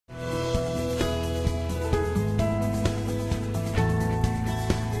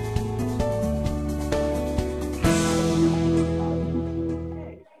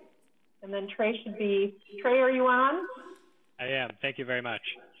then Trey should be, Trey, are you on? I am. Thank you very much.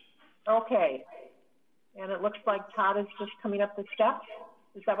 Okay. And it looks like Todd is just coming up the steps.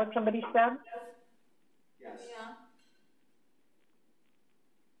 Is that what somebody said? Yes. Yeah.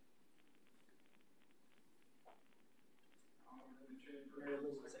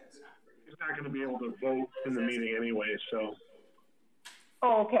 He's not going to be able to vote in the meeting anyway, so.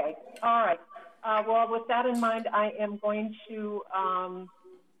 Oh, okay. All right. Well, with that in mind, I am going to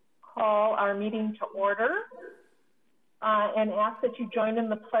call our meeting to order and ask that you join in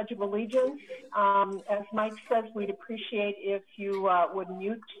the Pledge of Allegiance. As Mike says, we'd appreciate if you would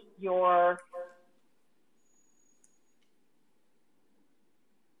mute your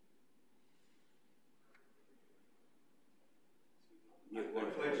I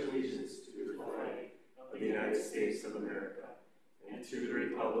pledge allegiance to the flag of the United States of America and to the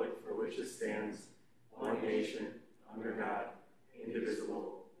republic for which it stands, one nation, under God,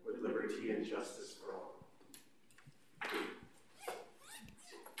 indivisible, with liberty and justice for all.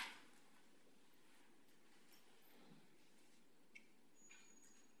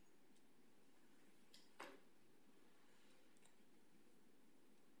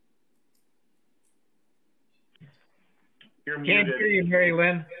 You're Can't muted. hear you, Mary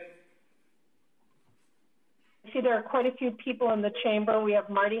Lynn. I see there are quite a few people in the chamber. We have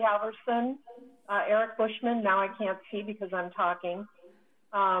Marty Halverson, Eric Bushman. Now I can't see because I'm talking.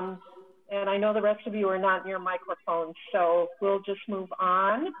 And I know the rest of you are not near microphones, so we'll just move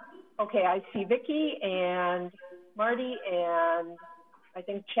on. Okay, I see Vicki and Marty and I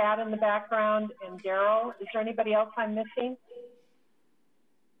think Chad in the background and Daryl. Is there anybody else I'm missing?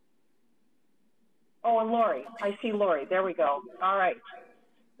 Oh, and Lori. I see Lori. There we go. All right.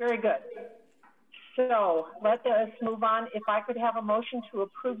 Very good. So let us move on. If I could have a motion to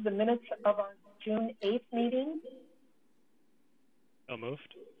approve the minutes of our June 8th meeting. So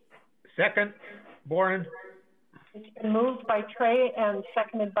moved. Second, Boren. It's been moved by Trey and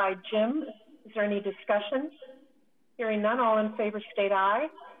seconded by Jim. Is there any discussion? Hearing none, all in favor state aye.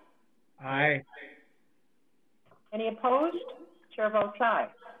 Aye. Any opposed? Chair votes aye.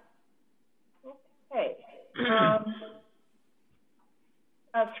 Okay.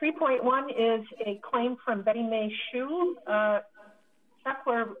 3.1 is a claim from Betty Mae Shu. Chuck,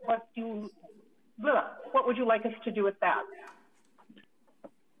 what would you like us to do with that?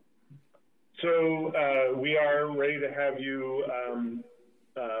 So we are ready to have you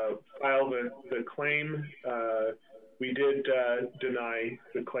file the claim. We did deny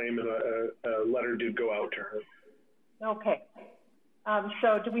the claim, and a letter did go out to her. Okay.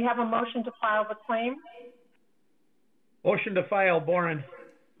 So do we have a motion to file the claim? Motion to file, Boren.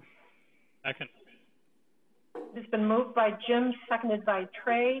 Second. It's been moved by Jim, seconded by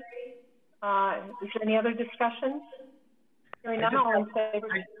Trey. Is there any other discussion? Hearing none, all in favor.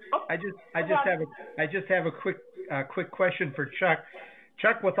 I just have a quick question for Chuck.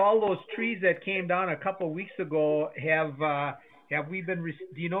 Chuck, with all those trees that came down a couple of weeks ago, have we been?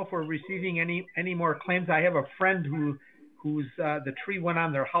 Do you know if we're receiving any more claims? I have a friend whose the tree went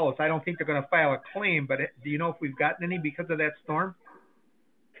on their house. I don't think they're going to file a claim, but do you know if we've gotten any because of that storm?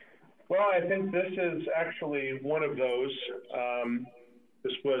 Well, I think this is actually one of those.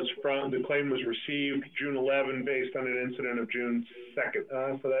 This was the claim was received June 11 based on an incident of June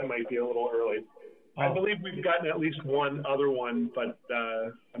 2nd. So that might be a little early. Oh. I believe we've gotten at least one other one, but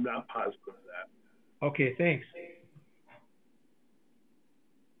I'm not positive of that. Okay, thanks.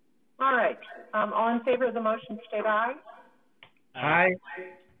 All right. All in favor of the motion state aye. Aye.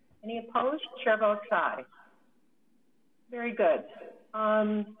 Any opposed? Chair votes aye. Very good.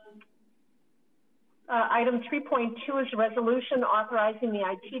 Item 3.2 is a resolution authorizing the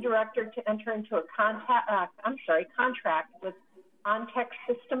IT director to enter into a contract with OnTech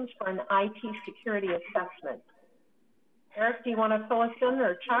Systems for an IT security assessment. Eric, do you want to fill us in,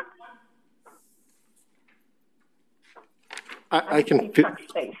 or Chuck? I can.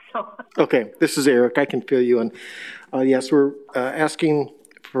 Okay, this is Eric. I can fill you in. Yes, we're asking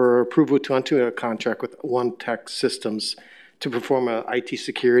for approval to enter a contract with OnTech Systems to perform an IT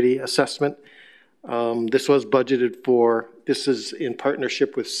security assessment. This was budgeted for. This is in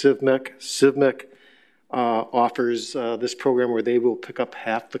partnership with CIVMEC. CIVMEC offers this program where they will pick up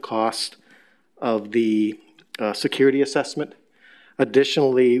half the cost of the security assessment.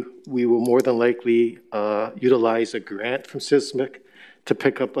 Additionally, we will more than likely utilize a grant from CIVMEC to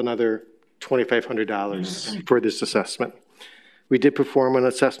pick up another $2,500 for this assessment. We did perform an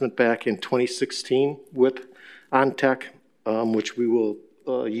assessment back in 2016 with OnTech, which we will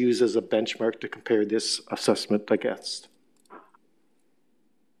use as a benchmark to compare this assessment against.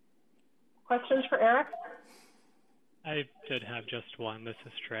 Questions for Eric? I did have just one. This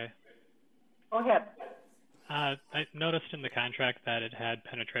is Trey. Go ahead. I noticed in the contract that it had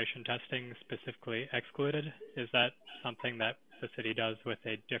penetration testing specifically excluded. Is that something that the city does with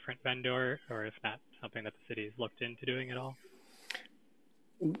a different vendor, or if not, something that the city's looked into doing at all?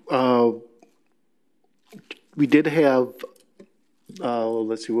 We did have,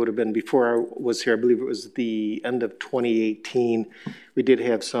 let's see, what would have been before I was here, I believe it was the end of 2018. We did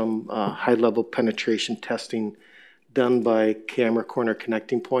have some high-level penetration testing done by Camera Corner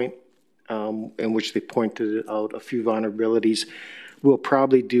Connecting Point, in which they pointed out a few vulnerabilities. We'll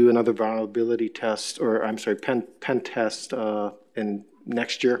probably do another vulnerability test, or I'm sorry, pen test in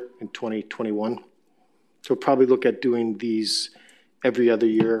next year in 2021. So we'll probably look at doing these every other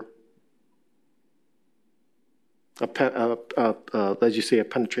year. As you say, a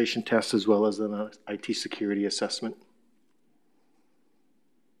penetration test as well as an IT security assessment.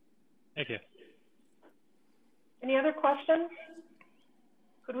 Thank you. Any other questions?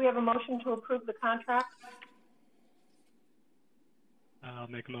 Could we have a motion to approve the contract? I'll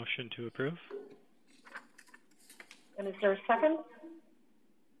make a motion to approve. And is there a second?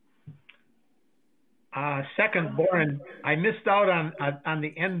 Second, Boren. I missed out on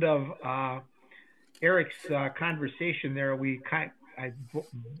the end of Eric's conversation there. I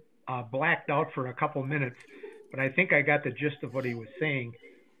blacked out for a couple minutes, but I think I got the gist of what he was saying.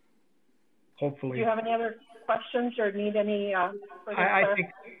 Hopefully. Do you have any other questions or need any further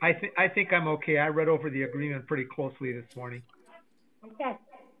I think I'm okay. I read over the agreement pretty closely this morning. Okay,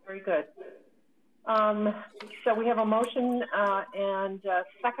 very good. So we have a motion and a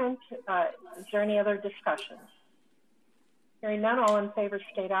second. Is there any other discussion? Hearing none, all in favor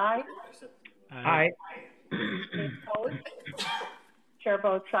state aye. Aye. Any opposed? Chair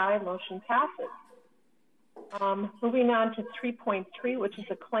votes aye, motion passes. Moving on to 3.3, which is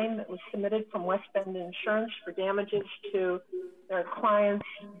a claim that was submitted from West Bend Insurance for damages to their client's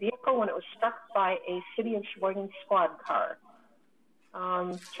vehicle when it was struck by a City of Sheboygan squad car.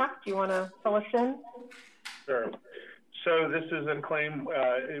 Chuck, do you want to fill us in? Sure. So this is a claim.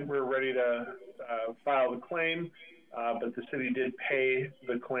 We're ready to file the claim, but the city did pay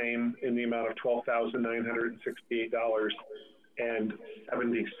the claim in the amount of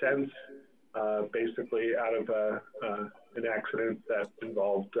 $12,968.70, basically out of an accident that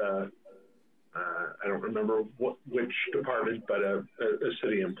involved, I don't remember which department, but a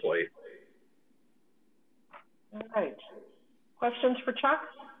city employee. All right. Questions for Chuck?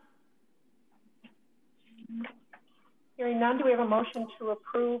 Hearing none, do we have a motion to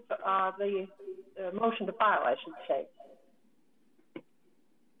approve the motion to file, I should say?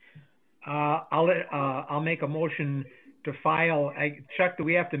 I'll make a motion to file. Chuck, do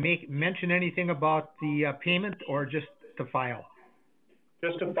we have to mention anything about the payment or just to file?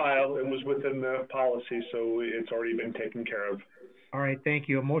 Just to file. It was within the policy, so it's already been taken care of. All right, thank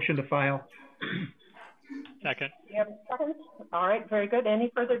you. A motion to file. Second. You have a second? All right, very good. Any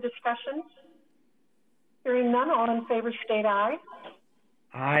further discussion? Hearing none, all in favor state aye.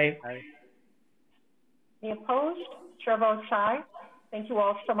 Aye. Aye. Any opposed? Chair votes aye. Thank you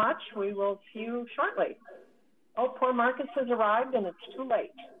all so much. We will see you shortly. Oh, poor Marcus has arrived and it's too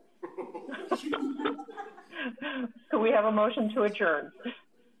late. So we have a motion to adjourn.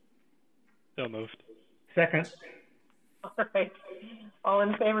 So moved. Second. All right. All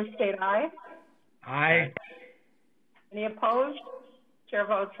in favor state aye. Aye. Any opposed? Chair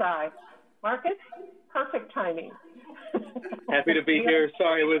votes aye. Marcus, perfect timing. Happy to be here.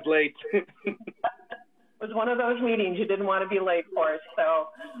 Sorry it was late. It was one of those meetings you didn't want to be late for. So,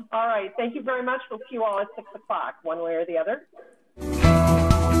 all right. Thank you very much. We'll see you all at 6 o'clock, one way or the other.